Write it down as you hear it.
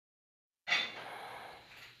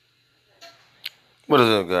What is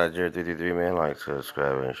up, guys? Jared333, man. Like,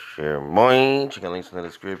 subscribe, and share. Moin. Check out links in the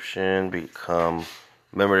description. Become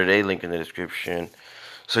member today. Link in the description.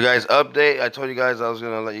 So, guys, update. I told you guys I was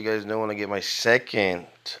going to let you guys know when I get my second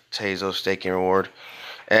Tezos staking reward.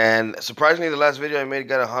 And surprisingly, the last video I made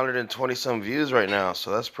got 120 some views right now.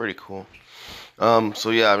 So, that's pretty cool.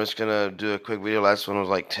 So yeah, I'm just going to do a quick video. Last one was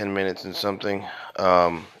like 10 minutes and something.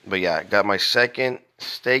 But yeah, I got my second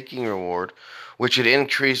staking reward, which should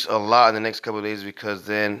increase a lot in the next couple of days, because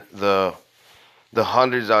then the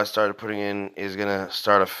hundreds I started putting in is gonna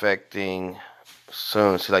start affecting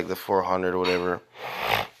soon. See, like the 400 or whatever.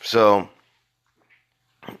 So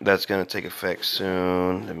that's gonna take effect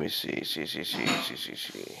soon. Let me see. So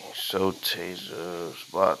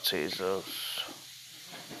Tezos, bot Tezos.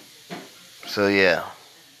 So yeah.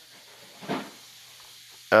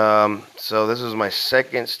 So this is my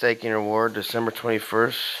second staking reward, December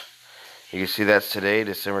 21st. You can see that's today,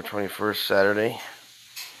 December 21st, Saturday.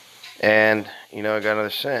 And, you know, I got another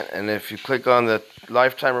cent. And if you click on the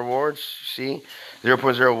lifetime rewards, see,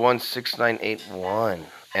 0.016981.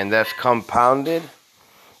 And that's compounded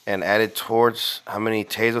and added towards how many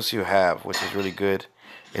Tezos you have, which is really good.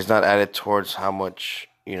 It's not added towards how much,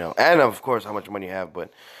 you know, and of course how much money you have, but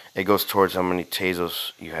it goes towards how many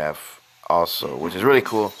Tezos you have also, which is really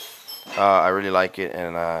cool. I really like it,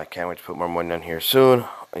 and I can't wait to put more money down here soon.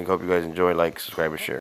 I hope you guys enjoy. Like, subscribe, and share.